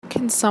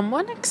Can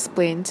someone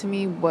explain to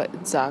me what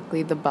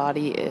exactly the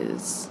body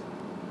is?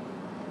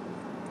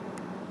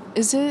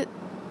 Is it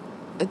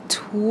a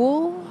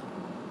tool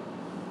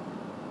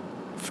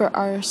for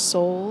our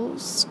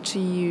souls to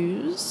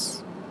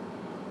use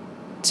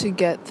to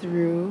get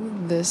through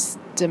this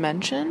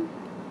dimension?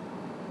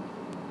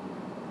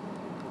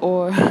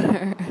 Or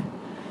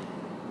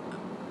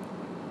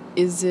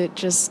is it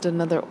just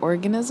another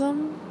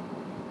organism?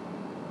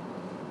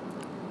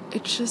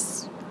 It's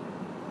just,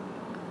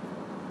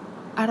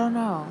 I don't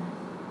know.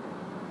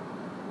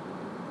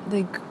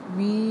 Like,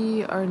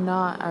 we are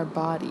not our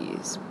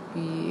bodies.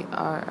 We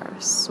are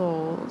our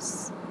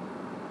souls,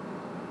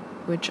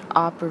 which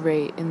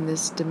operate in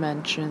this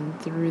dimension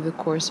through the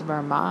course of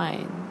our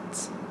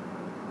minds.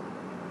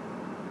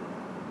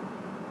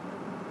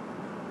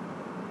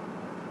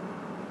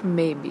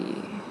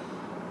 Maybe.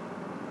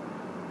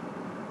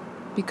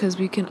 Because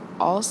we can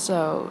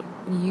also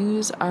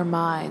use our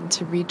mind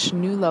to reach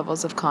new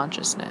levels of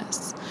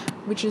consciousness,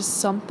 which is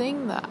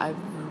something that I've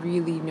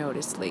really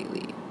noticed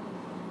lately.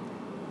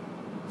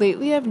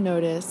 Lately, I've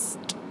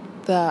noticed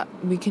that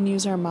we can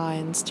use our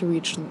minds to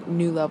reach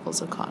new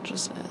levels of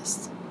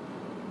consciousness.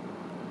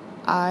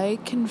 I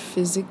can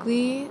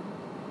physically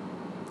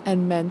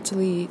and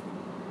mentally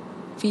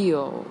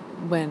feel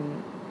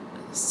when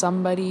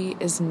somebody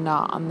is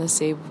not on the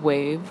same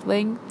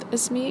wavelength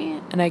as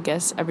me, and I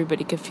guess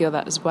everybody could feel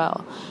that as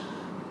well.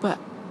 But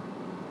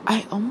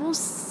I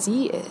almost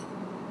see it.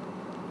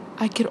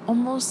 I could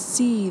almost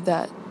see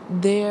that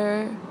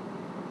their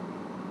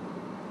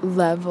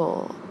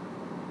level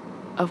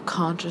of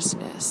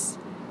consciousness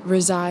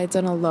resides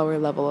on a lower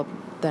level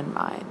than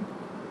mine.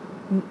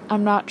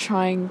 I'm not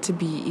trying to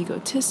be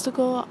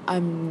egotistical.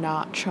 I'm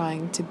not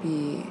trying to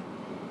be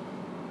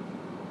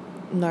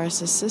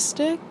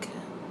narcissistic.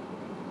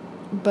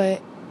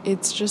 But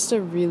it's just a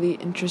really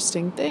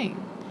interesting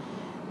thing.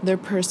 Their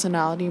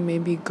personality may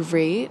be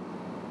great.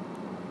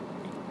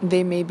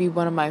 They may be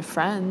one of my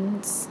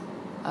friends.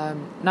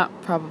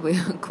 Not probably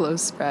a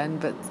close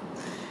friend, but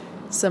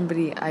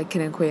somebody I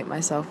can equate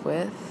myself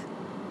with.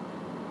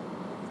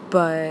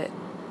 But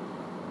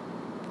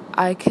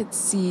I could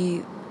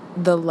see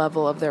the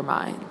level of their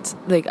mind.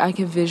 Like, I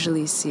could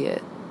visually see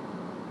it.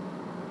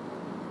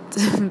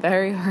 It's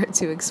very hard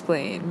to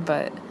explain,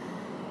 but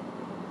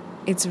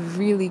it's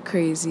really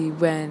crazy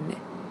when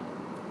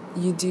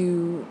you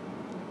do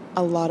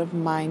a lot of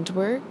mind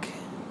work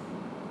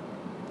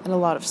and a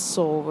lot of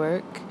soul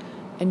work,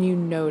 and you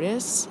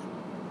notice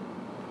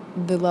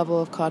the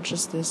level of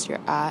consciousness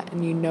you're at,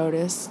 and you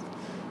notice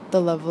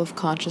the level of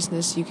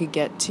consciousness you could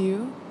get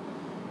to,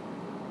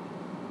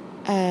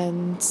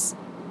 and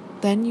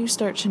then you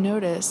start to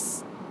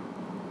notice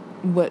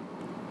what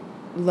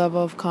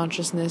level of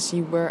consciousness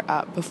you were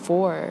at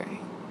before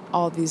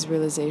all these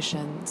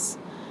realizations.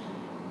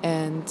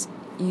 And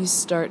you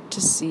start to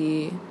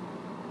see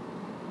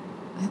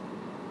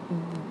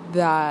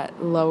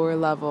that lower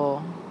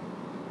level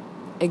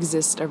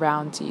exist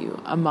around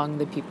you among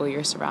the people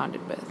you're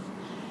surrounded with.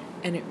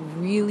 And it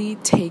really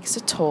takes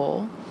a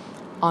toll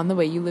on the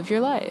way you live your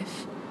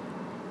life.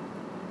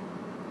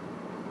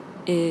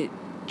 It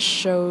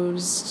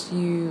shows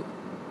you,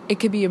 it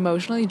could be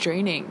emotionally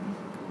draining,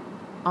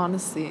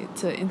 honestly,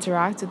 to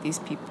interact with these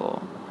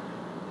people.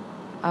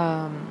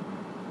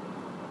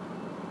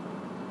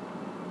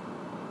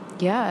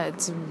 Yeah,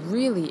 it's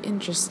really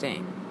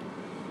interesting.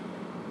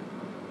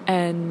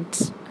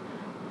 And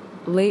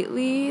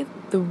lately,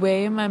 the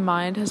way my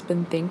mind has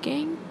been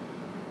thinking,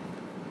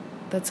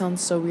 that sounds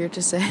so weird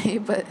to say,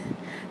 but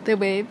the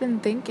way I've been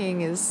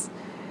thinking is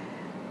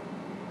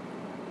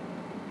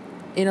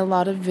in a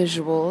lot of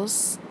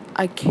visuals.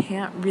 I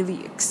can't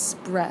really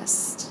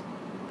express,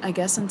 I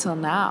guess until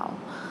now,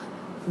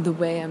 the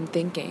way I'm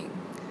thinking,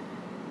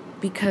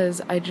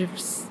 because I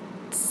just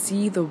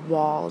see the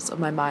walls of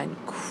my mind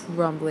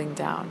crumbling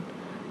down,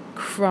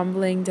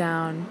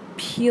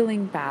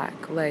 peeling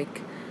back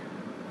like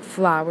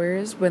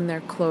flowers when they're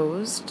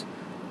closed,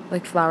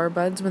 like flower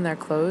buds when they're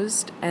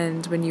closed.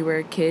 And when you were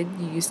a kid,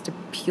 you used to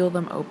peel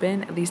them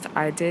open. At least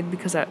I did,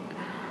 because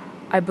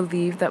I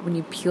believe that when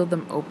you peeled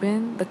them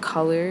open, the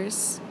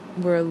colors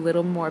were a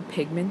little more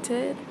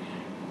pigmented,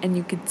 and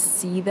you could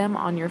see them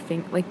on your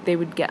like they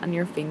would get on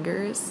your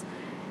fingers.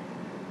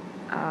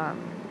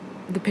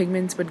 The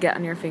pigments would get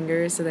on your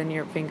fingers, so then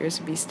your fingers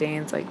would be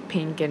stains like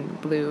pink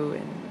and blue,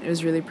 and it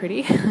was really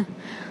pretty.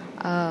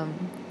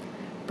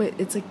 But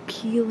it's like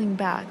peeling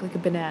back like a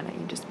banana.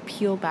 You just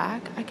peel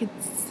back. I could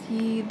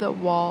see the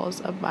walls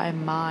of my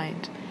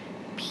mind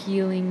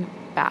peeling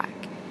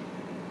back,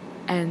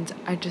 and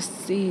I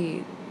just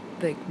see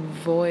like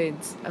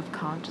voids of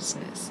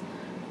consciousness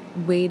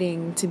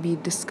waiting to be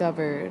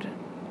discovered.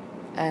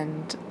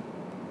 And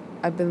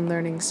I've been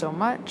learning so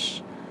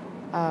much.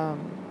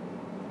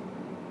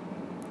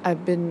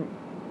 I've been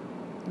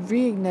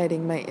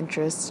reigniting my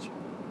interest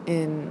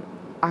in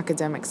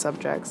academic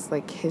subjects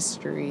like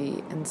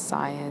history and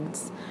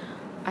science.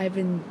 I've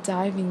been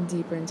diving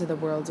deeper into the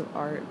world of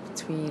art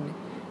between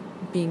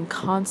being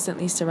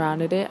constantly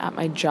surrounded by it at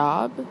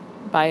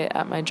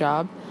my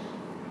job,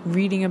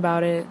 reading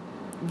about it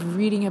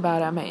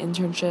at my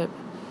internship,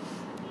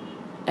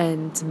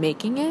 and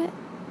making it,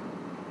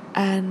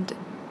 and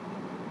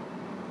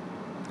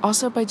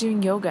also by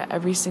doing yoga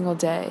every single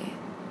day.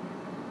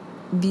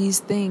 These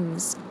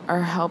things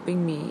are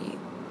helping me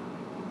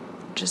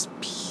just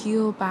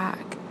peel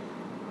back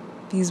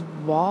these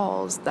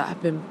walls that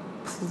have been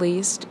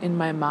placed in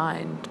my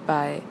mind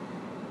by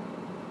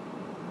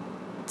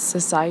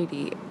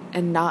society,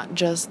 and not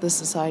just the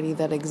society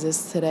that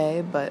exists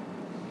today, but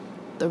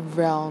the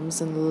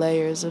realms and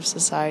layers of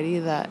society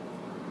that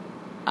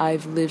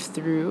I've lived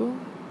through,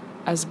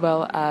 as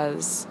well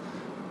as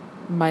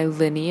my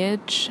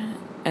lineage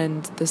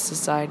and the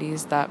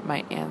societies that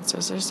my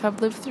ancestors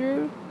have lived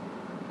through.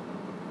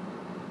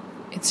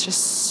 It's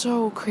just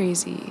so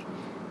crazy.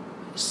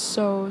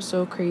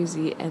 So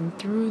crazy. And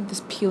through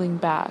this peeling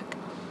back,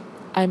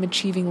 I'm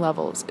achieving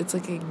levels. It's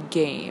like a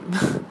game.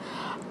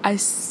 I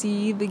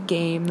see the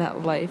game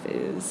that life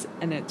is,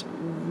 and it's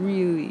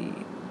really,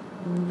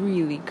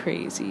 really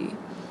crazy.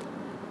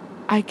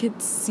 I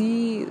could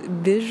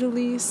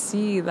visually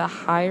see the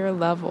higher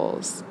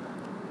levels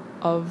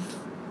of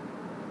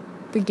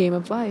the game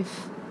of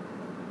life.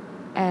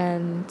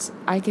 And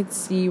I could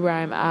see where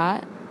I'm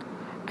at.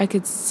 I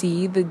could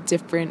see the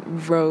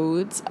different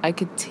roads I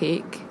could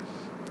take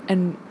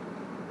and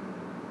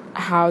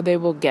how they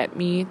will get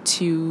me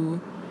to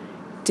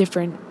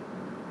different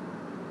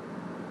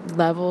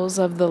levels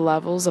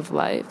of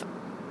life.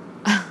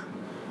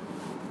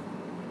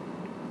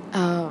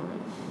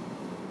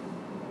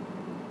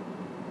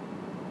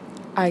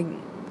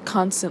 I'm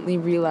constantly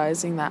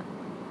realizing that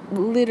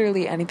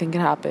literally anything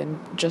can happen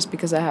just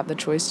because I have the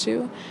choice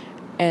to,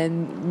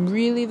 and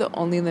really the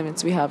only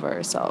limits we have are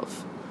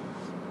ourselves.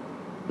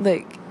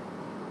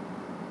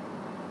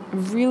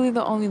 Really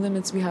the only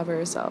limits we have are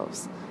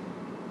ourselves.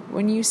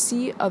 When you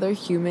see other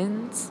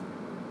humans,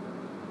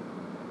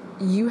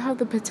 you have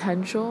the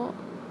potential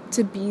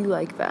to be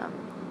like them.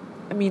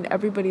 I mean,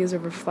 everybody is a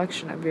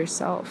reflection of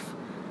yourself.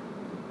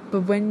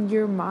 But when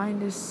your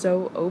mind is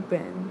so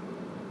open,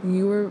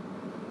 you are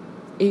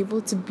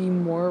able to be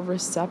more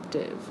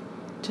receptive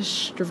to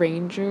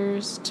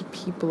strangers, to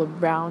people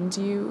around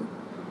you.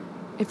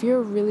 If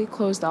you're really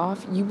closed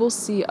off, you will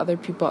see other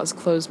people as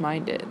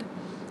closed-minded.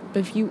 But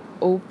if you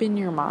open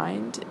your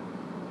mind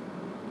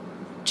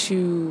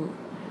to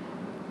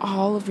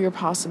all of your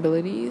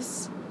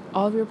possibilities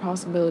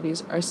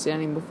are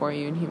standing before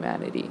you in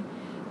humanity.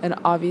 And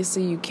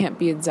obviously you can't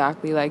be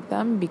exactly like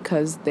them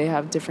because they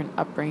have different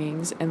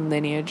upbringings and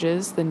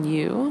lineages than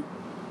you.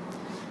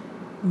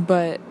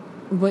 But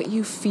what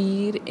you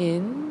feed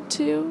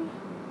into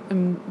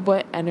and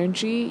what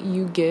energy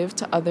you give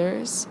to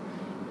others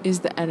is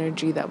the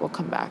energy that will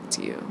come back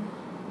to you.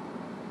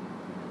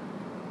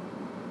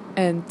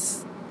 And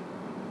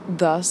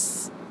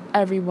thus,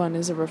 everyone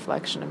is a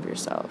reflection of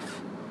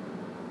yourself.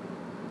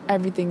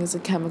 Everything is a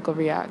chemical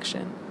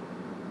reaction.